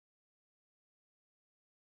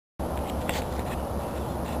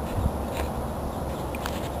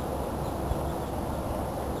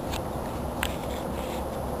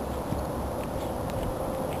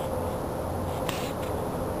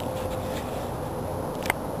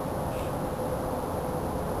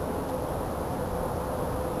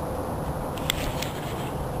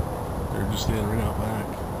just standing right out back.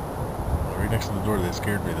 Right next to the door. They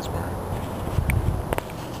scared me this morning.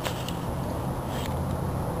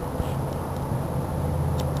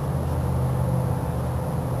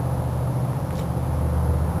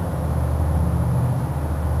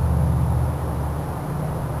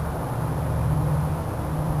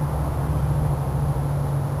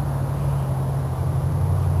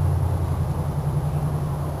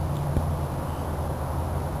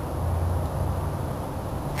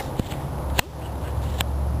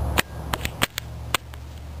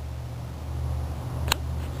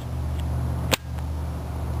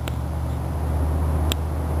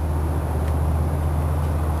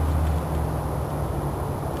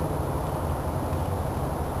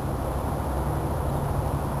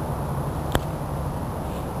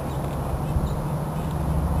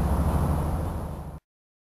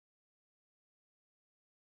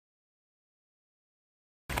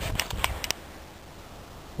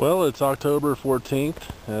 Well, it's October 14th,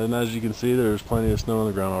 and as you can see, there's plenty of snow on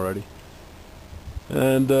the ground already.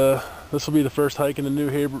 And this will be the first hike in the new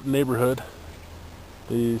neighborhood,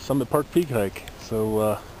 the Summit Park Peak hike.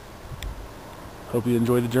 So hope you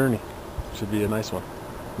enjoy the journey. Should be a nice one.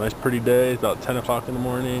 Nice pretty day, about 10 o'clock in the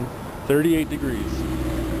morning, 38 degrees.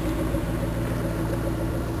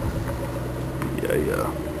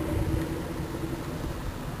 Yeah.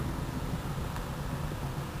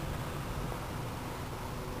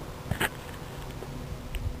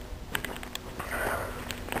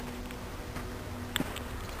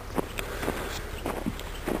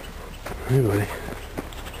 Anyway.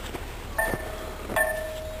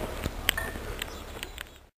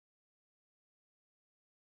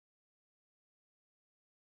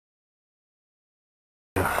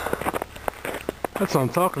 That's what I'm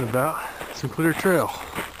talking about. Some clear trail.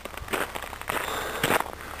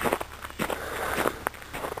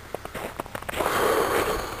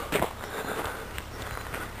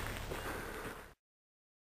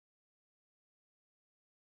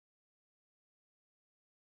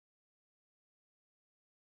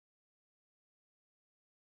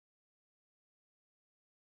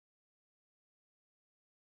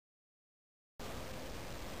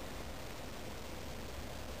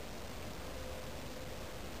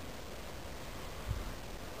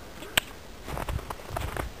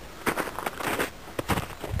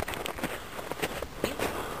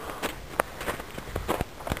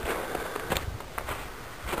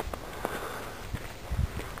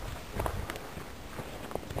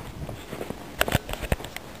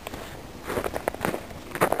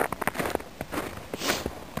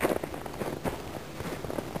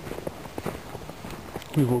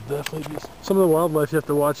 We will definitely be. Some of the wildlife you have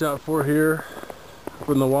to watch out for here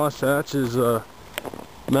in the Wasatch is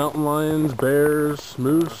mountain lions, bears,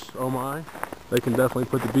 moose. Oh my, they can definitely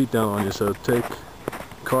put the beat down on you, so take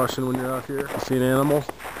caution when you're out here. If you see an animal,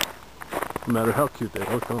 no matter how cute they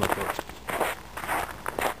look, don't look.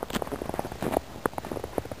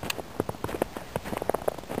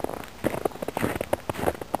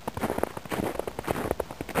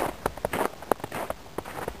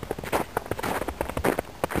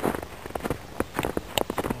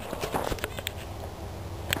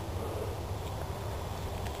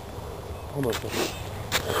 Almost.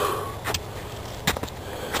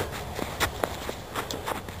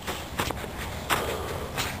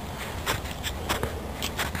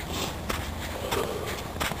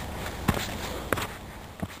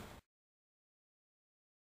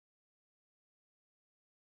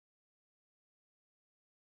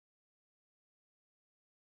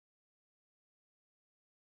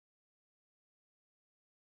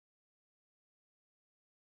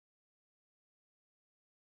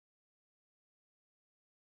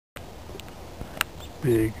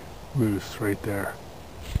 Big moose right there.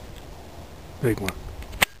 Big one.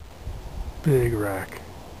 Big rack.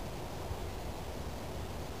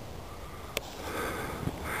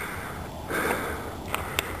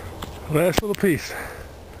 Last little piece.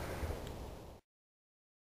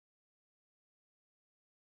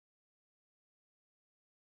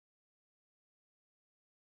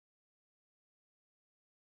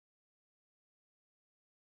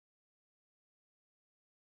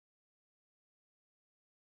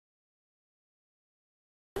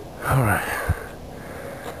 All right.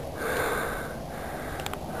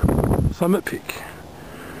 Summit Peak.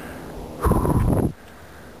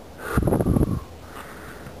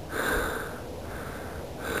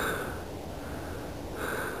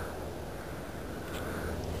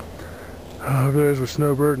 There's a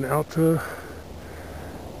snowbird in Alta,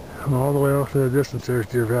 and all the way off in the distance there's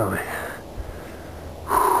Deer Valley.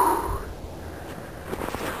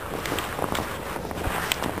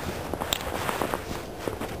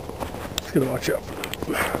 Just gotta watch out.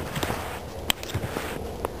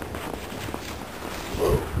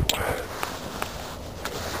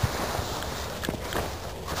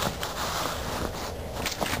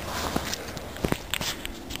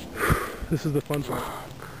 This is the fun part.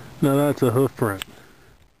 Now that's a hoof print.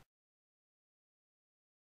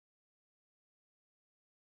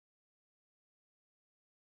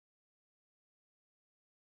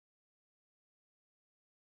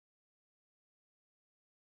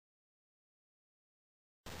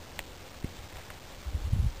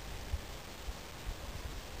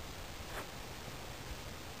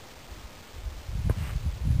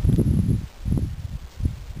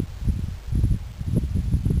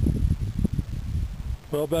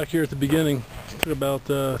 Well, back here at the beginning, it took about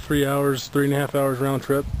 3 hours, 3.5 hours round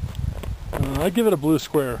trip. I'd give it a blue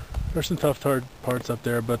square. There's some tough parts up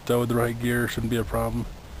there, but with the right gear, shouldn't be a problem.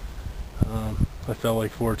 I fell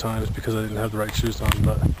like 4 times because I didn't have the right shoes on,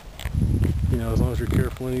 but you know, as long as you're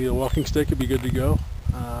careful and you get a walking stick, it'd be good to go.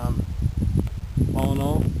 All in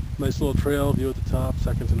all, nice little trail, view at the top,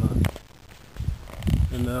 second to none.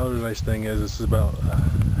 And the other nice thing is this is about a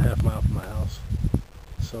half mile from my house.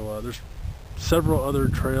 So there's several other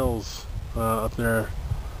trails up there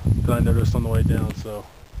that I noticed on the way down, so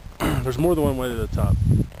there's more than one way to the top.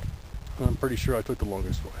 I'm pretty sure I took the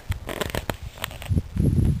longest way.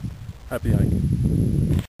 Happy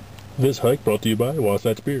hiking. This hike brought to you by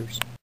Wasatch Beers.